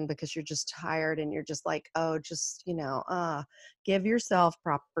decision because you're just tired and you're just like, oh, just, give yourself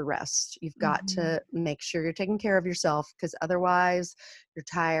proper rest. You've got to make sure you're taking care of yourself, because otherwise you're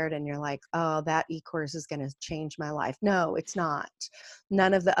tired and you're like, oh, that e-course is going to change my life. No, it's not.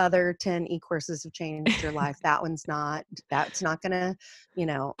 None of the other 10 e-courses have changed your life. That's not going to,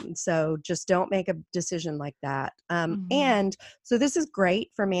 so just don't make a decision like that. And so this is great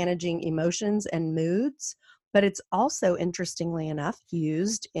for managing emotions and moods. But it's also, interestingly enough,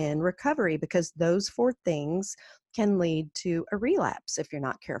 used in recovery, because those 4 things can lead to a relapse if you're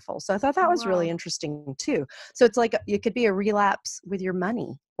not careful. So I thought that was really interesting too. So it's like it could be a relapse with your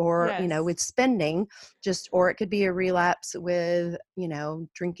money, or, with spending, or it could be a relapse with,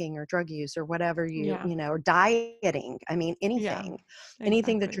 drinking or drug use or whatever or dieting. I mean,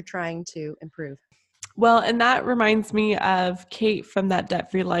 anything that you're trying to improve. Well, and that reminds me of Kate from that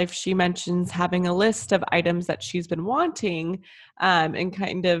Debt-Free Life. She mentions having a list of items that she's been wanting, and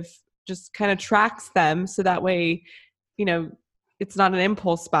kind of tracks them. So that way, it's not an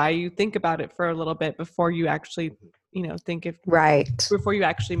impulse buy. You think about it for a little bit before you actually, before you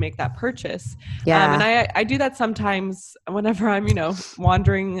actually make that purchase. Yeah. And I do that sometimes whenever I'm,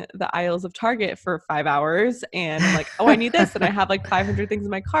 wandering the aisles of Target for 5 hours and I'm like, oh, I need this. And I have like 500 things in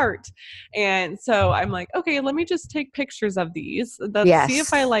my cart. And so I'm like, okay, let me just take pictures of these. Let's see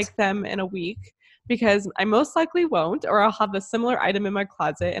if I like them in a week, because I most likely won't, or I'll have a similar item in my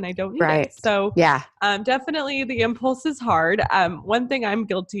closet and I don't need it. So definitely the impulse is hard. One thing I'm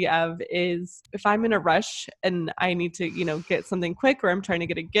guilty of is if I'm in a rush and I need to, get something quick, or I'm trying to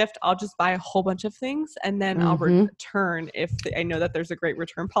get a gift, I'll just buy a whole bunch of things and then I'll return if I know that there's a great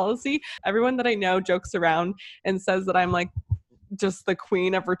return policy. Everyone that I know jokes around and says that I'm like just the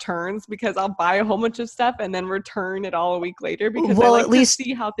queen of returns, because I'll buy a whole bunch of stuff and then return it all a week later, because I like to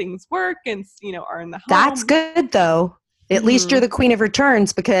see how things work and, are in the home. That's good though. At least you're the queen of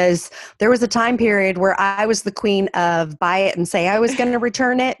returns, because there was a time period where I was the queen of buy it and say I was going to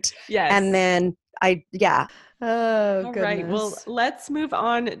return it. Yes. And then Oh, all goodness. Right. Well, let's move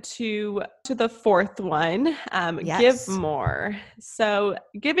on to the 4th one. Give more. So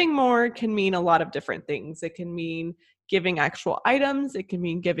giving more can mean a lot of different things. It can mean giving actual items. It can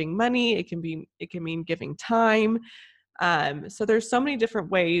mean giving money. It can mean giving time. So there's so many different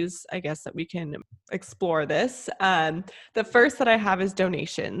ways, I guess, that we can explore this. The first that I have is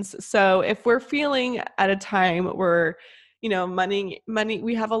donations. So if we're feeling at a time where, money,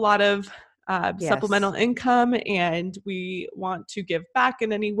 we have a lot of supplemental income and we want to give back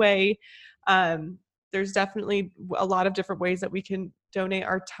in any way, there's definitely a lot of different ways that we can donate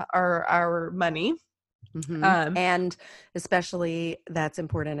our money. And especially that's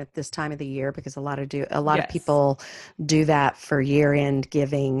important at this time of the year, because a lot of people do that for year-end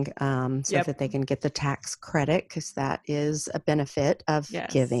giving, so that they can get the tax credit, because that is a benefit of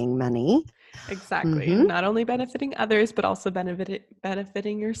giving money. Exactly. Mm-hmm. Not only benefiting others, but also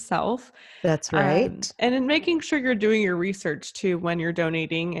benefiting yourself. That's right. And in making sure you're doing your research too when you're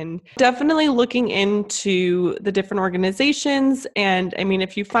donating, and definitely looking into the different organizations. And I mean,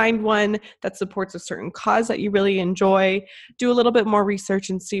 if you find one that supports a certain cause that you really enjoy, do a little bit more research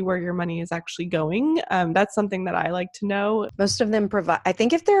and see where your money is actually going. That's something that I like to know. Most of them provide, I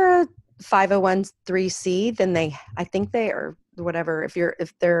think if they're a 501c, then I think they are whatever.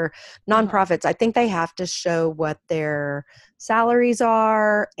 If they're Uh-huh. nonprofits, I think they have to show what their salaries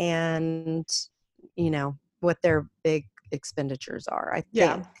are and, what their big expenditures are. I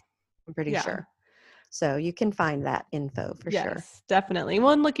Yeah. think, I'm pretty Yeah. sure. So you can find that info for sure. Yes, definitely.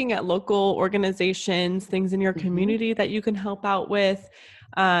 Well, and looking at local organizations, things in your Hmm. community that you can help out with.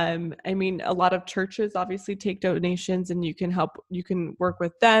 I mean, a lot of churches obviously take donations, and you can work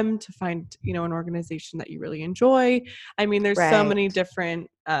with them to find, an organization that you really enjoy. I mean, there's so Right. many different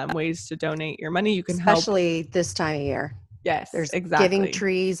ways to donate your money. You can help. Especially this time of year. Yes, There's giving exactly.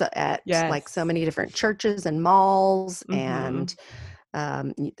 trees at like so Yes. many different churches and malls, Mm-hmm.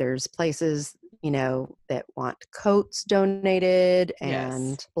 and there's places, that want coats donated Yes.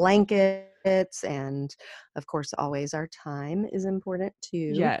 and blankets. And of course, always our time is important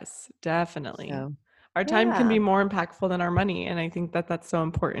too. Yes, definitely. So, Our time can yeah. be more impactful than our money. And I think that that's so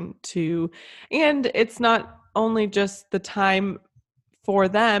important too. And it's not only just the time for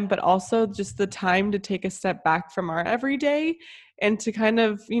them, but also just the time to take a step back from our everyday and to kind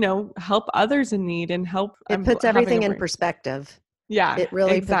of, help others in need and help It puts having a everything in brain. perspective. Yeah, It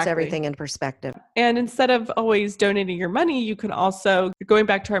really puts exactly. everything in perspective. And instead of always donating your money, you can also, going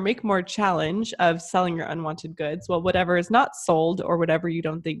back to our Make More challenge of selling your unwanted goods, well, whatever is not sold or whatever you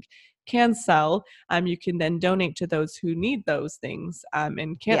don't think can sell, you can then donate to those who need those things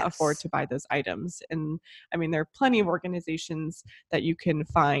and can't afford Yes. to buy those items. And I mean, there are plenty of organizations that you can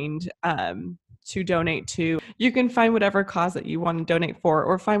find to donate to. You can find whatever cause that you want to donate for,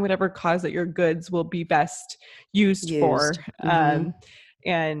 or find whatever cause that your goods will be best used for. Used. Hmm.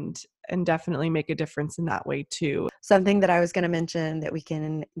 And definitely make a difference in that way too. Something that I was going to mention that we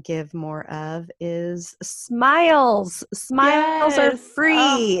can give more of is smiles. Smiles are Yes. Oh,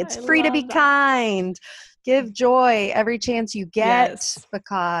 free. It's I free to be love that. kind. Give joy every chance you get, Yes.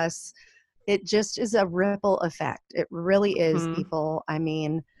 because it just is a ripple effect. It really is, Hmm. people. I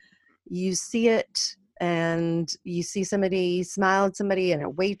mean, you see it, and you see somebody smile at somebody and a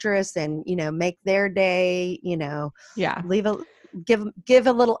waitress, and make their day, Yeah. leave a give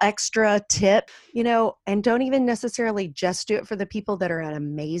a little extra tip, and don't even necessarily just do it for the people that are an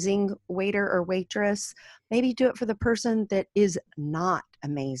amazing waiter or waitress. Maybe do it for the person that is not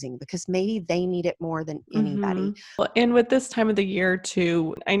amazing, because maybe they need it more than Hmm. anybody. Well, and with this time of the year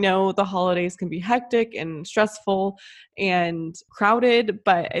too, I know the holidays can be hectic and stressful and crowded,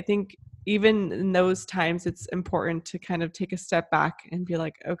 but I think even in those times, it's important to kind of take a step back and be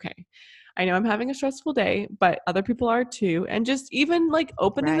like, okay, I know I'm having a stressful day, but other people are too. And just even like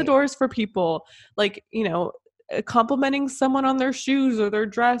opening the Right. doors for people, like, complimenting someone on their shoes or their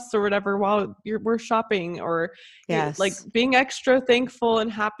dress or whatever while we're shopping, or like Yes. being extra thankful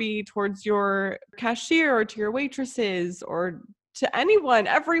and happy towards your cashier or to your waitresses or to anyone,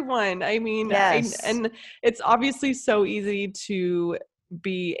 everyone. I mean, Yes. and it's obviously so easy to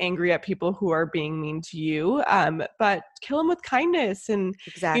be angry at people who are being mean to you, but kill them with kindness. And if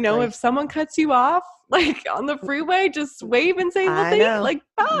Exactly. someone cuts you off like on the freeway, just wave and say, well, I know. like,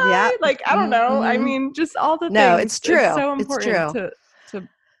 bye. Yep. Like, I don't know, I Hmm. mean, just all the No, things. it's It's true. so It's important true. to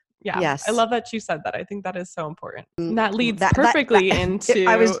yeah, I Yes. love that you said that. I think that is so important. And that leads That perfectly I into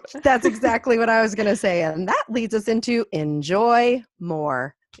was that's exactly what I was going to say, and that leads us into enjoy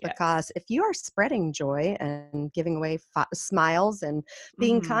more, yes. because if you are spreading joy and giving away smiles and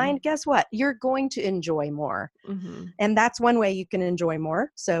being Mhm. kind, guess what? You're going to enjoy more. Mhm. And that's one way you can enjoy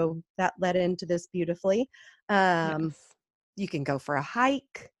more. So that led into this beautifully. Um, Yes. you can go for a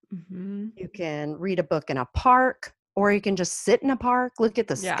hike, Mhm. you can read a book in a park, or you can just sit in a park, look at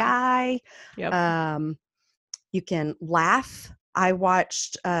the Yeah. sky. Yep. Um, you can laugh. I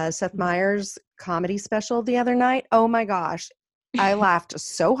watched Seth Mhm. Meyers' comedy special the other night. Oh my gosh. I laughed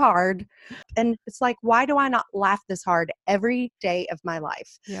so hard. And it's like, why do I not laugh this hard every day of my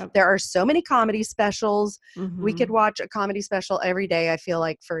life? Yep. There are so many comedy specials. We could Mhm. watch a comedy special every day, I feel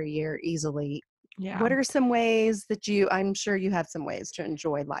like, for a year easily. Yeah. What are some ways that I'm sure you have some ways to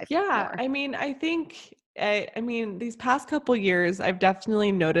enjoy life Yeah, more? I mean, I think I mean, these past couple years, I've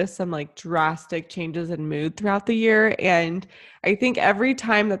definitely noticed some like drastic changes in mood throughout the year. And I think every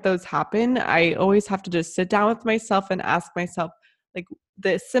time that those happen, I always have to just sit down with myself and ask myself, like,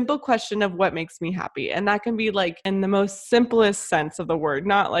 the simple question of what makes me happy. And that can be like in the most simplest sense of the word,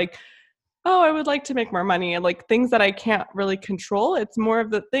 not like, oh, I would like to make more money, and like things that I can't really control. It's more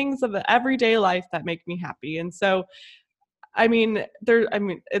of the things of the everyday life that make me happy. And so the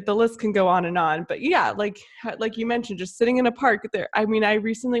list can go on and on, but yeah, like you mentioned, just sitting in a park there. I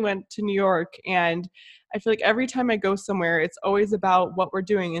recently went to New York, and I feel like every time I go somewhere, it's always about what we're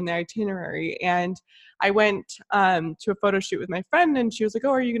doing in the itinerary. And I went to a photo shoot with my friend, and she was like,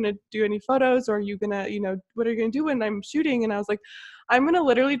 "Oh, are you going to do any photos, or are you going to, what are you going to do when I'm shooting?" And I was like, "I'm going to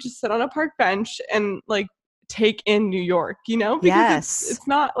literally just sit on a park bench and like take in New York, because Yes. it's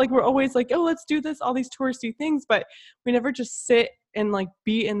not like we're always like, oh, let's do this, all these touristy things, but we never just sit and like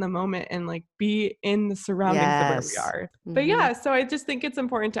be in the moment and like be in the surroundings of where we Yes. are." But Hmm. yeah, so I just think it's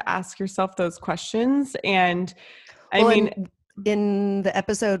important to ask yourself those questions. And I Well, mean, and in the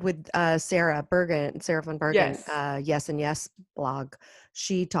episode with Sarah von Bergen, yes. Yes and Yes blog,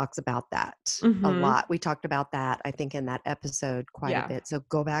 she talks about that a Mm-hmm. lot. We talked about that, I think, in that episode quite a Yeah. bit. So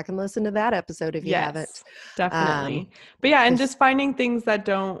go back and listen to that episode if you haven't. Yes, Um, definitely. But yeah, and 'Cause just finding things that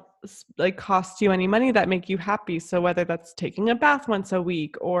don't like cost you any money that make you happy. So whether that's taking a bath once a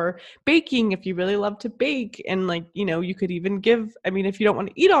week or baking if you really love to bake, and like, you could even give, if you don't want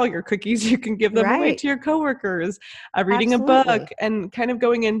to eat all your cookies, you can give them away right, to your coworkers, reading a book, absolutely. and kind of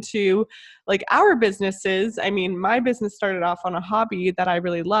going into like our businesses. My business started off on a hobby that I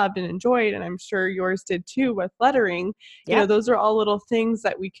really loved and enjoyed, and I'm sure yours did too, with lettering. Yep. Those are all little things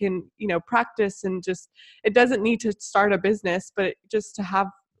that we can, practice, and just, it doesn't need to start a business, but just to have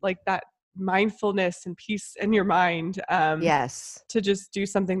like that mindfulness and peace in your mind, Yes. to just do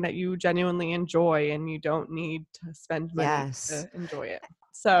something that you genuinely enjoy, and you don't need to spend money Yes. to enjoy it.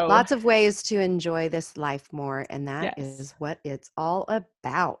 So Lots of ways to enjoy this life more, and that yes. is what it's all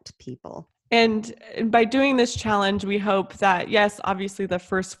about, people. And by doing this challenge, we hope that, yes, obviously the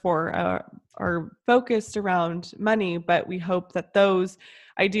first four are focused around money, but we hope that those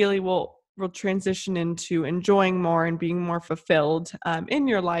ideally will transition into enjoying more and being more fulfilled in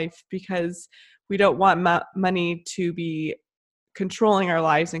your life, because we don't want money to be controlling our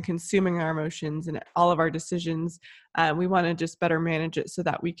lives and consuming our emotions and all of our decisions. We want to just better manage it so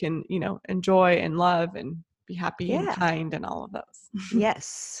that we can, enjoy and love and be happy and Yeah. kind and all of those.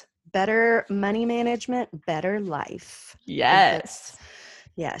 Yes. Better money management, better life. I think that's,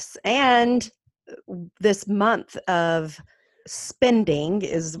 Yes. yes. And this month of spending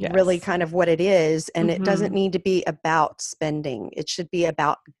is really Yes. kind of what it is. And it doesn't Mm-hmm. need to be about spending, it should be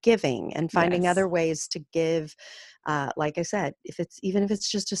about giving and finding Yes. other ways to give. Like I said, even if it's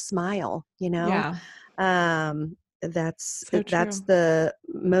just a smile, Yeah. um, So that's true. the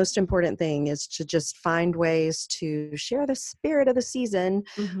most important thing, is to just find ways to share the spirit of the season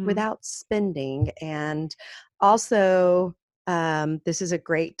Mm-hmm. without spending. And also, this is a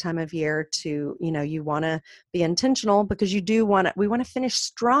great time of year to, you want to be intentional, because we want to finish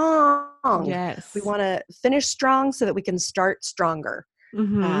strong. We Yes. want to finish strong so that we can start stronger.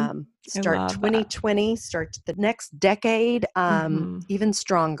 Mm-hmm. I Start love that. 2020, start the next decade, Mm-hmm. even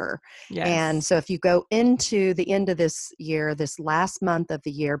stronger. And Yes. so if you go into the end of this year, this last month of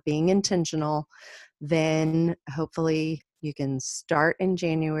the year, being intentional, then hopefully you can start in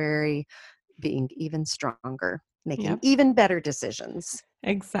January being even stronger, making Yep. even better decisions.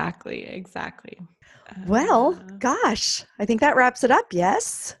 Exactly. Exactly. Well, Uh, gosh, I think that wraps it up.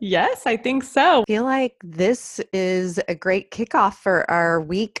 Yes. yes, I think so. Feel like this is a great kickoff for our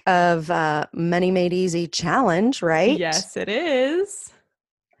week of Money Made Easy challenge, right? Yes, it is.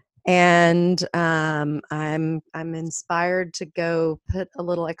 And I'm inspired to go put a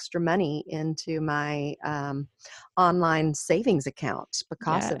little extra money into my online savings account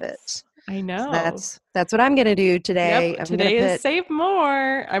because of Yes, it. I So know. that's what I'm going to do today. Yep. I'm going to Today is put, save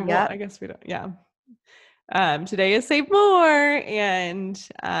more. Well, yep, I guess we don't. Yeah. Today is save more. And,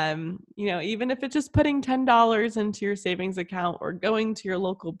 even if it's just putting $10 into your savings account, or going to your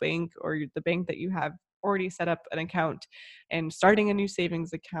local bank or the bank that you have already set up an account and starting a new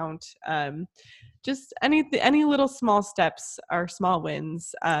savings account, just any little small steps are small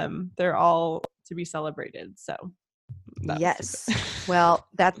wins. They're all to be celebrated. So that was yes. stupid. Well,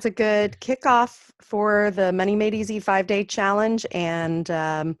 that's a good kickoff for the Money Made Easy 5-day challenge. And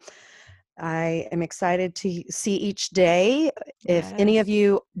I am excited to see each day. If any of Yes.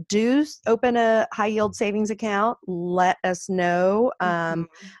 you do open a high yield savings account, let us know. Mhm.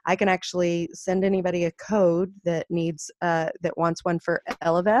 I can actually send anybody a code that that wants one for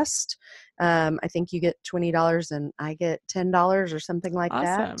Elevest. I think you get $20 and I get $10 or something like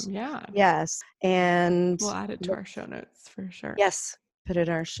that. Awesome. Yeah. Yes, and We'll add it to our show notes for sure. yes, put it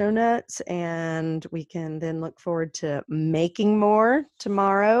in our show notes, and we can then look forward to making more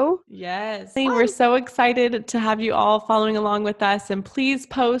tomorrow. Yes. We're so excited to have you all following along with us, and please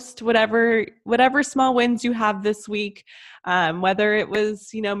post whatever small wins you have this week. Whether it was,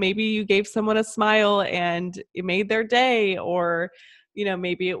 maybe you gave someone a smile and it made their day, or,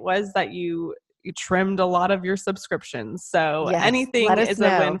 maybe it was that you trimmed a lot of your subscriptions. So Yes, anything is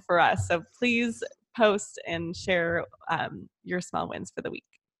know. a win for us. So please post and share your small wins for the week.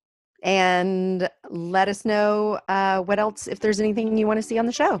 And let us know what else, if there's anything you want to see on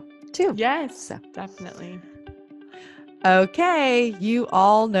the show too. Yes, definitely. Okay, you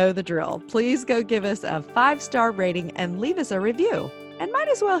all know the drill. Please go give us a 5-star rating and leave us a review. And might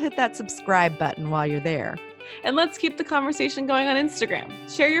as well hit that subscribe button while you're there. And let's keep the conversation going on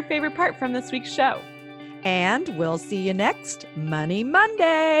Instagram. Share your favorite part from this week's show. And we'll see you next Money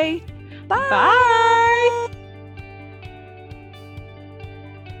Monday. Bye. Bye.